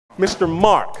Mr.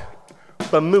 Marc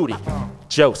Bamuthi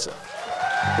Joseph.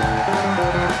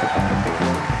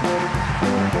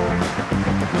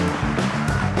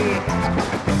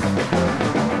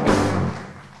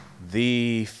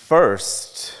 The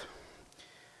first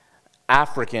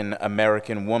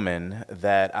African-American woman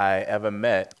that I ever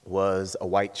met was a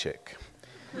white chick.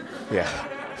 Yeah,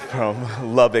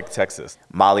 from Lubbock, Texas.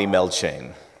 Molly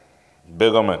Melching.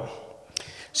 Big woman.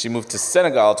 She moved to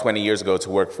Senegal 20 years ago to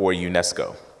work for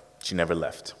UNESCO. She never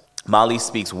left. Molly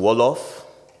speaks Wolof,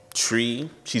 Tree.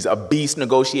 She's a beast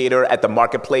negotiator at the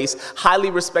marketplace, highly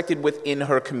respected within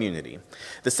her community.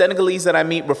 The Senegalese that I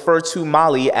meet refer to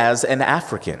Molly as an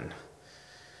African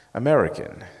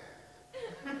American.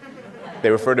 They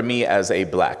refer to me as a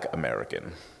Black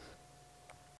American.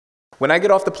 When I get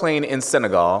off the plane in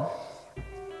Senegal,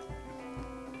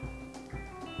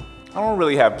 I don't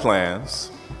really have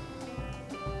plans.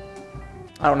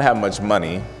 I don't have much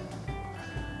money.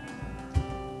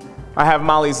 I have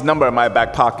Molly's number in my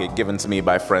back pocket given to me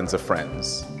by friends of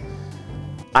friends.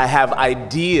 I have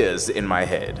ideas in my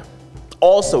head,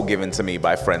 also given to me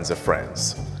by friends of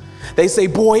friends. They say,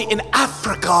 boy, in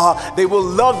Africa, they will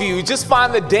love you. Just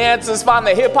find the dancers, find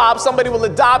the hip hop, somebody will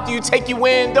adopt you, take you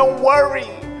in, don't worry,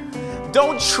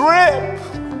 don't trip.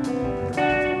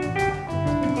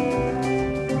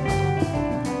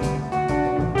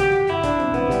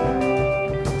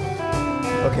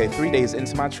 Okay, 3 days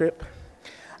into my trip,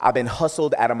 I've been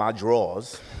hustled out of my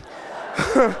drawers.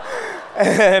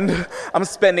 And I'm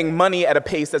spending money at a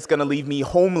pace that's gonna leave me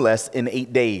homeless in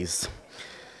 8 days.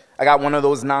 I got one of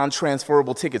those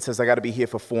non-transferable tickets, says I gotta be here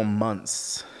for 4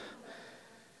 months.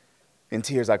 In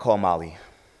tears, I call Molly.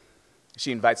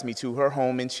 She invites me to her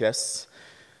home in Chess.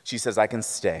 She says I can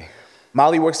stay.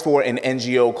 Molly works for an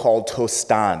NGO called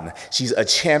Tostan. She's a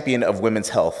champion of women's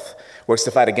health, works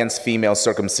to fight against female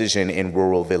circumcision in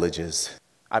rural villages.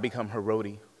 I become her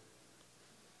roadie.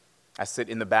 I sit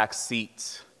in the back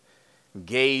seat,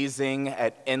 gazing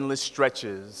at endless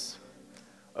stretches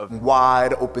of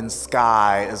wide open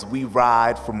sky as we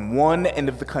ride from one end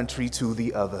of the country to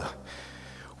the other.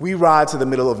 We ride to the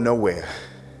middle of nowhere.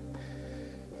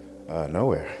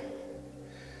 Nowhere.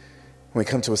 We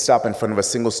come to a stop in front of a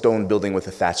single stone building with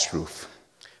a thatched roof.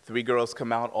 3 girls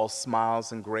come out, all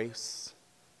smiles and grace.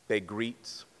 They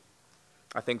greet.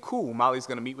 I think, cool, Molly's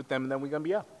gonna meet with them and then we're gonna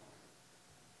be out.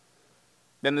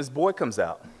 Then this boy comes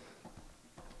out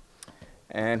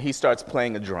and he starts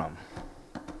playing a drum,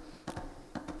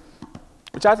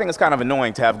 which I think is kind of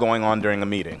annoying to have going on during a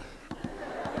meeting.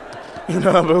 You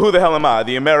know, but who the hell am I,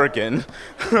 the American?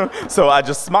 So I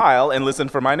just smile and listen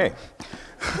for my name.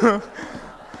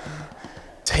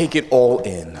 Take it all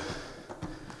in.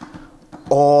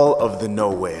 All of the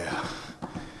nowhere.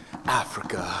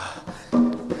 Africa.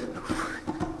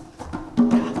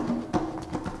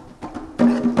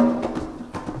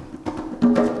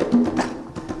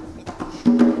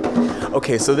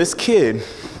 Okay, so this kid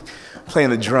playing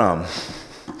the drum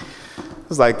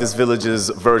was like this village's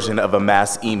version of a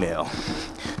mass email.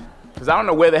 Because I don't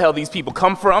know where the hell these people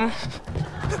come from,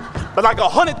 but like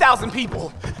 100,000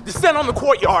 people descend on the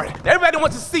courtyard. Everybody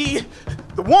wants to see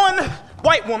the one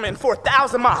white woman for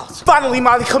 1,000 miles. Finally,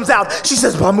 Molly comes out. She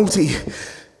says, Bamuthi,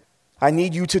 I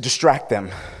need you to distract them.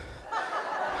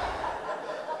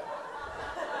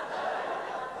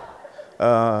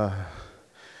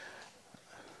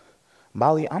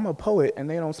 Molly, I'm a poet and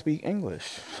they don't speak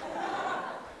English.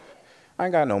 I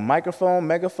ain't got no microphone,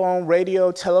 megaphone,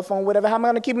 radio, telephone, whatever. How am I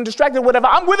gonna keep them distracted, whatever?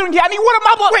 I'm withering here, I need water,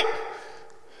 my boy. Wait!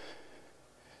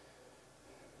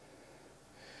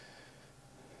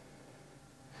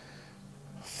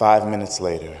 5 minutes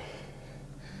later,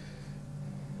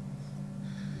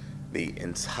 the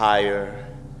entire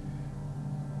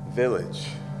village.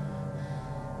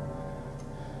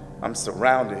 I'm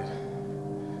surrounded.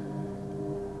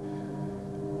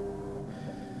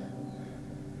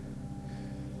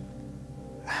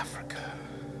 Africa.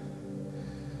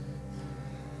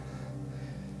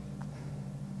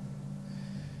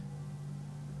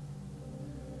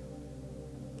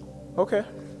 Okay.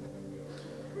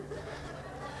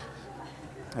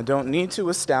 I don't need to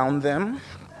astound them.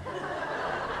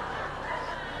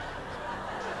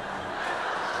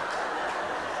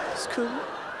 It's cool.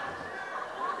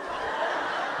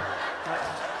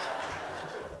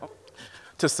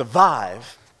 To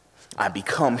survive, I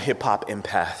become hip-hop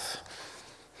empath.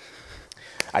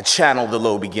 I channel the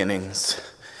low beginnings.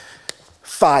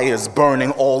 Fires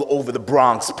burning all over the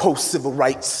Bronx, post-civil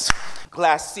rights.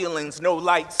 Glass ceilings, no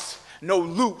lights, no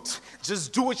loot.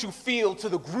 Just do what you feel to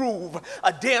the groove.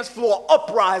 A dance floor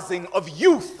uprising of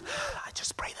youth. I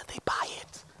just pray that they buy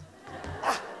it.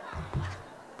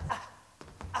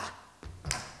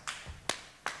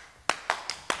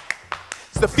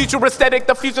 the future aesthetic,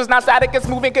 the future's not static, it's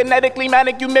moving kinetically,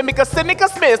 manic. You mimic a cynic, a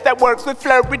smith that works with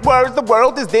flurried words. The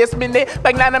world is this minute,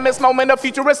 magnanimous moment, a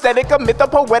future aesthetic, a myth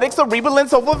of poetic, cerebral and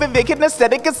soulful, vivic and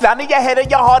aesthetic. It's not in your head or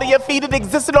your heart or your feet, it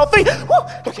exists in all three. Woo!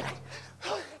 Okay.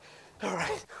 All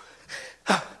right.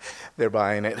 They're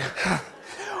buying it.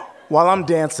 While I'm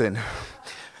dancing,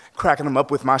 cracking them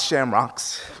up with my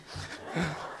shamrocks,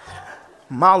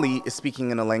 Molly is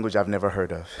speaking in a language I've never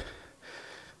heard of.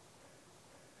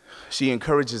 She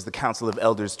encourages the Council of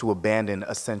Elders to abandon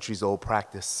a centuries-old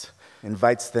practice,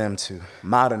 invites them to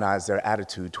modernize their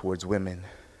attitude towards women.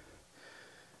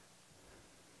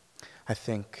 I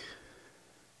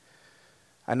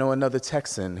know another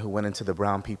Texan who went into the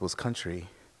brown people's country,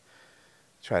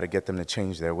 tried to get them to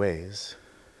change their ways.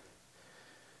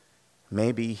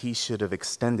 Maybe he should have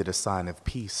extended a sign of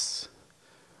peace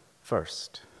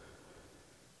first.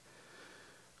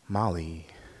 Molly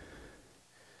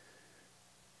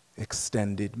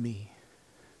extended me.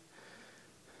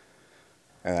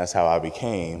 And that's how I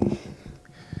became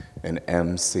an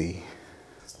MC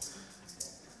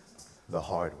the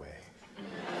hard way,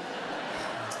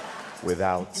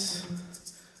 without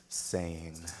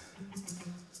saying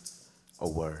a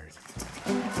word.